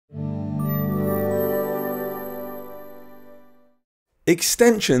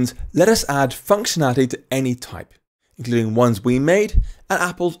Extensions let us add functionality to any type, including ones we made and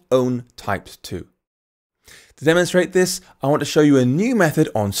Apple's own types too. To demonstrate this, I want to show you a new method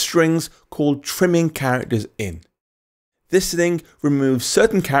on strings called trimming characters in. This thing removes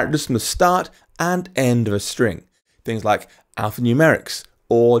certain characters from the start and end of a string. Things like alphanumerics,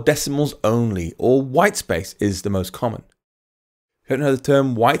 or decimals only, or whitespace is the most common. If you haven't heard the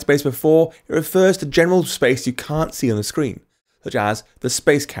term whitespace before, it refers to general space you can't see on the screen, such as the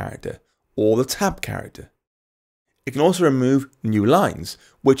space character or the tab character. It can also remove new lines,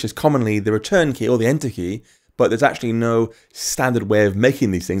 which is commonly the return key or the enter key, but there's actually no standard way of making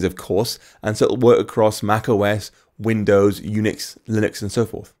these things, of course, and so it'll work across macOS, Windows, Unix, Linux, and so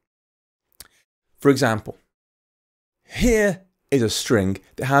forth. For example, here is a string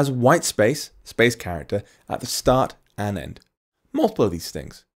that has whitespace, space character, at the start and end. Multiple of these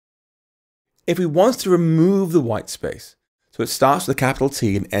things. If we want to remove the whitespace, so it starts with a capital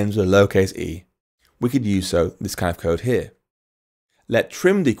T and ends with a lowercase e, we could use this kind of code here. Let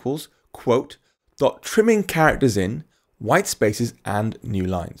trimmed equals quote dot trimming characters in whitespaces and new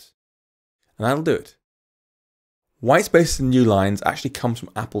lines. And that'll do it. Whitespaces and new lines actually comes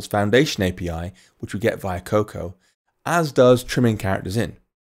from Apple's Foundation API, which we get via Cocoa, as does trimming characters in.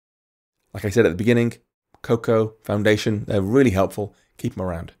 Like I said at the beginning, Cocoa, Foundation, they're really helpful. Keep them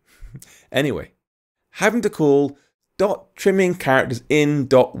around. Anyway, having to call dot trimming characters in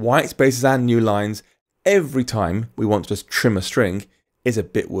dot whitespaces and new lines every time we want to just trim a string is a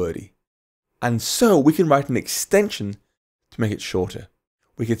bit wordy. And so we can write an extension to make it shorter.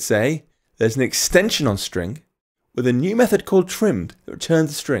 We could say there's an extension on string with a new method called trimmed that returns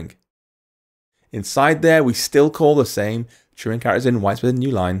the string. Inside there, we still call the same trimming characters in whitespace and new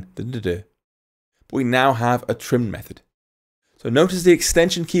line, but we now have a trimmed method. So notice the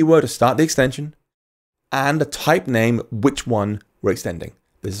extension keyword to start the extension and a type name which one we're extending.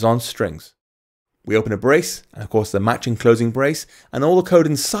 This is on strings. We open a brace, and of course the matching closing brace, and all the code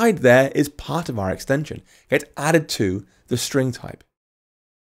inside there is part of our extension. It gets added to the string type.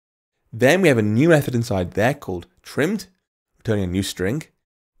 Then we have a new method inside there called trimmed, returning a new string,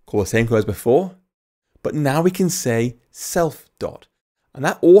 call the same code as before, but now we can say self dot, and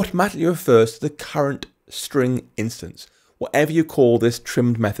that automatically refers to the current string instance, whatever you call this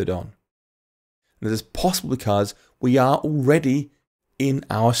trimmed method on. And this is possible because we are already in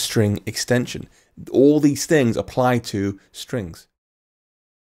our string extension. All these things apply to strings.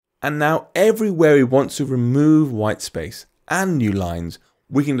 And now everywhere we want to remove whitespace and new lines,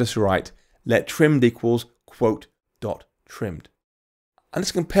 we can just write let trimmed equals quote dot trimmed. And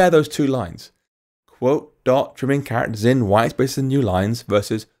let's compare those two lines. Quote dot trimming characters in whitespace and new lines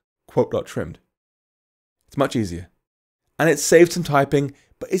versus quote dot trimmed. It's much easier. And it saves some typing,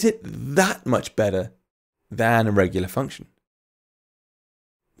 but is it that much better than a regular function?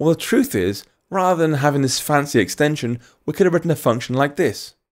 Well, the truth is, rather than having this fancy extension, we could have written a function like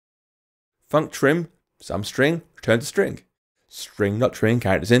this. Func trim, some string, return to string. String.trimming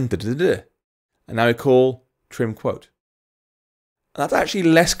characters in, and now we call trim quote. And that's actually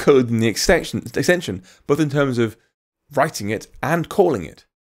less code than the extension, both in terms of writing it and calling it.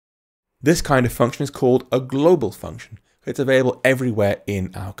 This kind of function is called a global function. It's available everywhere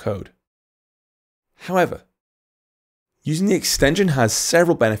in our code. However, using the extension has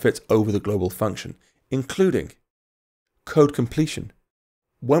several benefits over the global function, including code completion.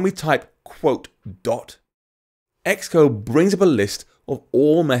 When we type quote dot, Xcode brings up a list of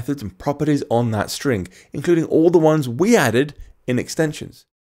all methods and properties on that string, including all the ones we added in extensions.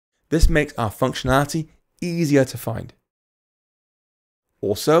 This makes our functionality easier to find.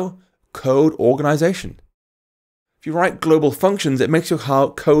 Also, code organization. If you write global functions, it makes your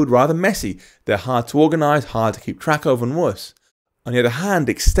code rather messy. They're hard to organize, hard to keep track of, and worse. On the other hand,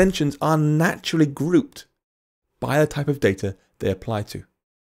 extensions are naturally grouped by the type of data they apply to.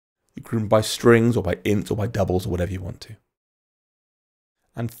 You group them by strings or by ints or by doubles or whatever you want to.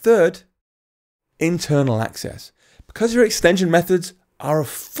 And third, internal access. Because your extension methods are a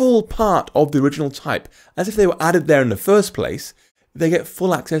full part of the original type, as if they were added there in the first place, they get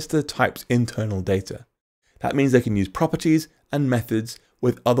full access to the type's internal data. That means they can use properties and methods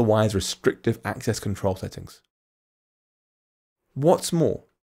with otherwise restrictive access control settings. What's more,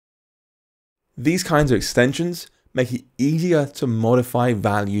 these kinds of extensions make it easier to modify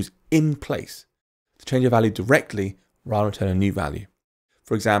values in place, to change a value directly rather than return a new value.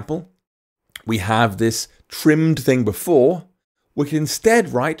 For example, we have this trimmed thing before, we can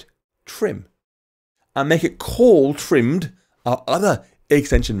instead write trim and make it call trimmed, our other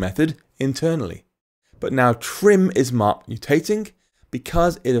extension method, internally. But now trim is marked mutating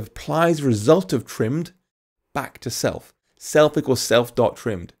because it applies the result of trimmed back to self. self equals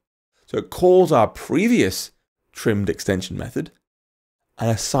self.trimmed. So it calls our previous trimmed extension method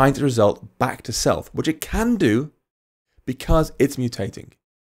and assigns the result back to self, which it can do because it's mutating.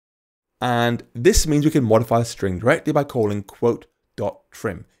 And this means we can modify the string directly by calling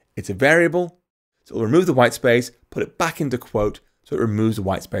quote.trim. It's a variable, so it'll remove the white space, put it back into quote, so it removes the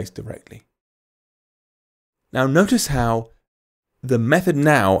white space directly. Now notice how the method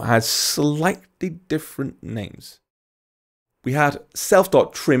now has slightly different names. We had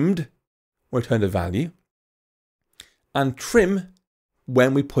self.trimmed, when we returned a value, and trim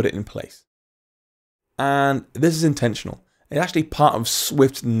when we put it in place. And this is intentional. It's actually part of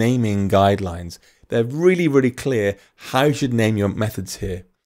Swift's naming guidelines. They're really, really clear how you should name your methods here.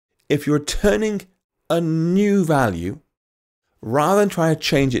 If you're returning a new value, rather than trying to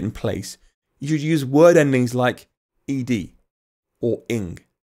change it in place, you should use word endings like ed or ing.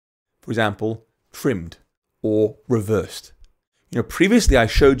 For example, trimmed or reversed. Previously I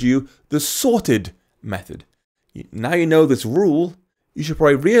showed you the sorted method. Now you know this rule, you should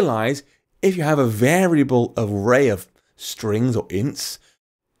probably realize if you have a variable array of strings or ints,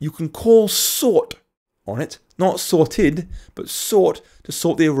 you can call sort on it, not sorted, but sort to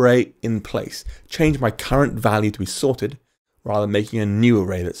sort the array in place. Change my current value to be sorted rather than making a new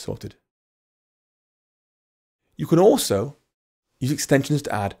array that's sorted. You can also use extensions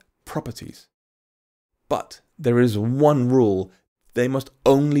to add properties. But there is one rule: they must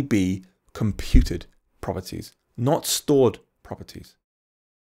only be computed properties, not stored properties.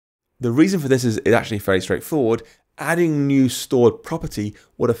 The reason for this is actually fairly straightforward. Adding new stored property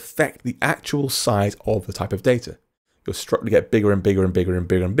would affect the actual size of the type of data. Your struct would get bigger and bigger and bigger and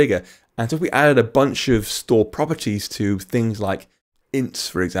bigger and bigger. And so if we added a bunch of stored properties to things like ints,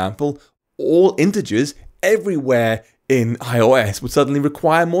 for example, all integers everywhere in iOS would suddenly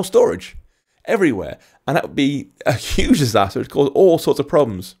require more storage. Everywhere. And that would be a huge disaster. It would cause all sorts of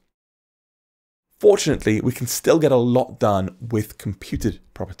problems. Fortunately, we can still get a lot done with computed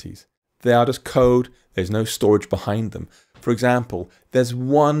properties. They are just code, there's no storage behind them. For example, there's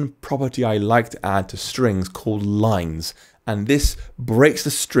one property I like to add to strings called lines, and this breaks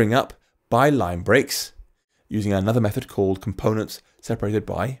the string up by line breaks using another method called components separated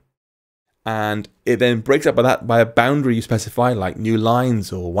by. And it then breaks up by a boundary you specify, like new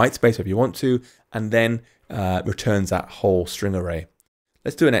lines or white space if you want to, and then returns that whole string array.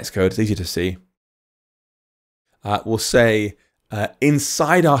 Let's do an Xcode, it's easier to see. We'll say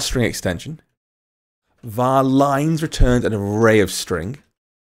inside our string extension, var lines returns an array of string,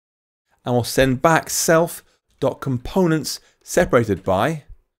 and we'll send back self.components separated by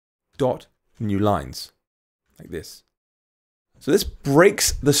 .new lines, like this. So this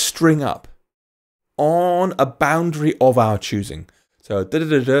breaks the string up on a boundary of our choosing. So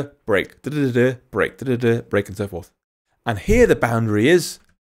break, break, break, and so forth. And here the boundary is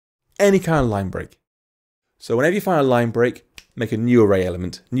any kind of line break. So whenever you find a line break, make a new array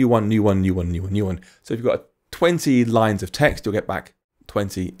element, new one, new one, new one, new one, new one. So if you've got 20 lines of text, you'll get back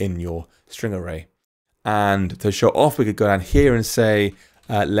 20 in your string array. And to show off, we could go down here and say,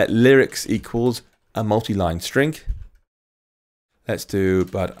 let lyrics equals a multi-line string. Let's do,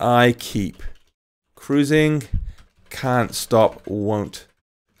 but I keep cruising, can't stop, won't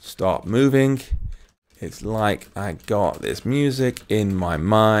stop moving. It's like I got this music in my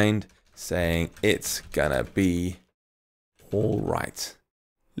mind saying it's gonna be all right.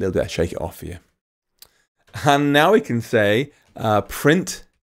 A little bit of shake it off for you. And now we can say print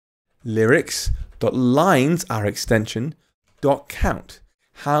lyrics.lines, our extension, .count.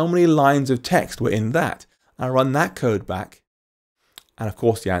 How many lines of text were in that? I run that code back. And of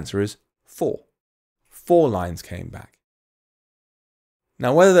course the answer is 4. 4 lines came back.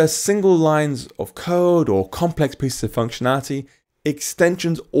 Now whether they're single lines of code or complex pieces of functionality,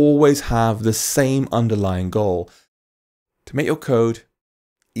 extensions always have the same underlying goal: to make your code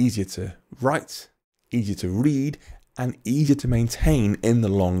easier to write, easier to read, and easier to maintain in the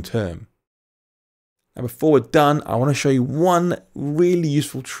long term. Now before we're done, I want to show you one really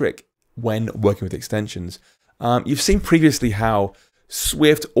useful trick when working with extensions. You've seen previously how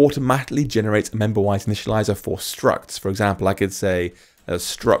Swift automatically generates a member-wise initializer for structs. For example, I could say a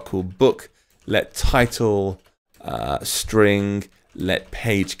struct called book, let title string, let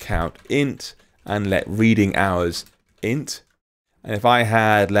page count int, and let reading hours int. And if I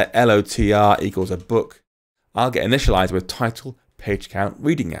had let LOTR equals a book, I'll get initialized with title, page count,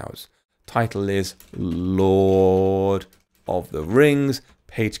 reading hours. Title is Lord of the Rings,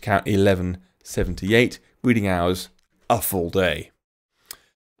 page count 1178, reading hours a full day.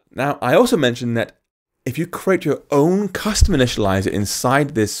 Now, I also mentioned that if you create your own custom initializer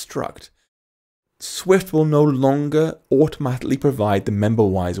inside this struct, Swift will no longer automatically provide the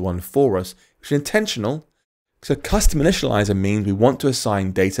member-wise one for us, which is intentional, because a custom initializer means we want to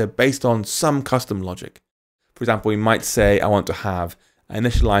assign data based on some custom logic. For example, we might say I want to have an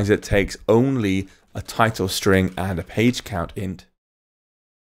initializer that takes only a title string and a page count int.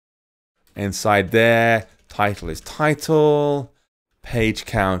 Inside there, title is title, page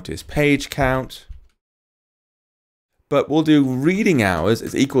count is page count. But we'll do reading hours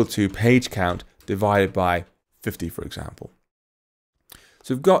is equal to page count divided by 50, for example.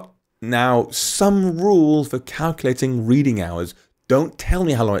 So we've got now some rules for calculating reading hours. Don't tell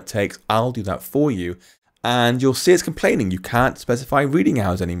me how long it takes, I'll do that for you. And you'll see it's complaining, you can't specify reading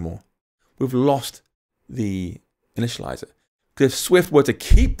hours anymore. We've lost the initializer. Because if Swift were to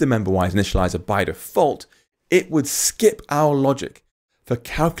keep the member-wise initializer by default, it would skip our logic for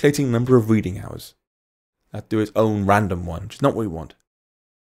calculating the number of reading hours. That'd do its own random one, which is not what we want.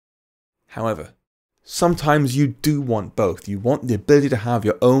 However, sometimes you do want both. You want the ability to have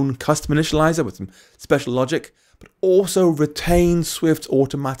your own custom initializer with some special logic, but also retain Swift's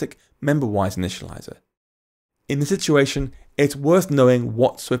automatic member-wise initializer. In this situation, it's worth knowing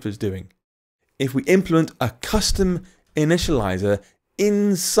what Swift is doing. If we implement a custom initializer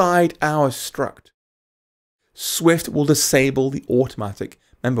inside our struct, Swift will disable the automatic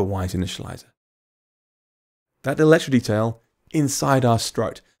member-wise initializer. That little extra detail inside our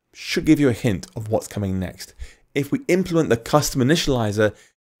struct should give you a hint of what's coming next. If we implement the custom initializer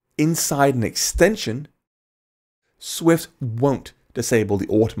inside an extension, Swift won't disable the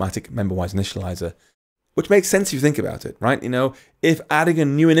automatic member-wise initializer, which makes sense if you think about it, right? You know, if adding a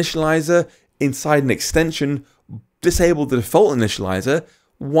new initializer inside an extension disabled the default initializer,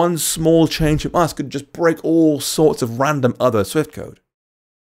 one small change from us could just break all sorts of random other Swift code.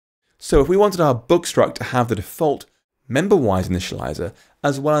 So if we wanted our book struct to have the default member-wise initializer,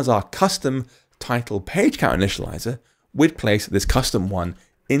 as well as our custom title page count initializer, we'd place this custom one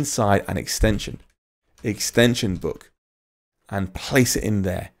inside an extension book, and place it in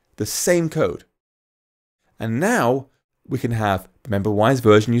there, the same code. And now we can have the member-wise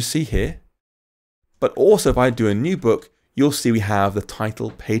version you see here, but also if I do a new book, you'll see we have the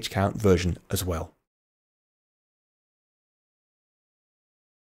title page count version as well.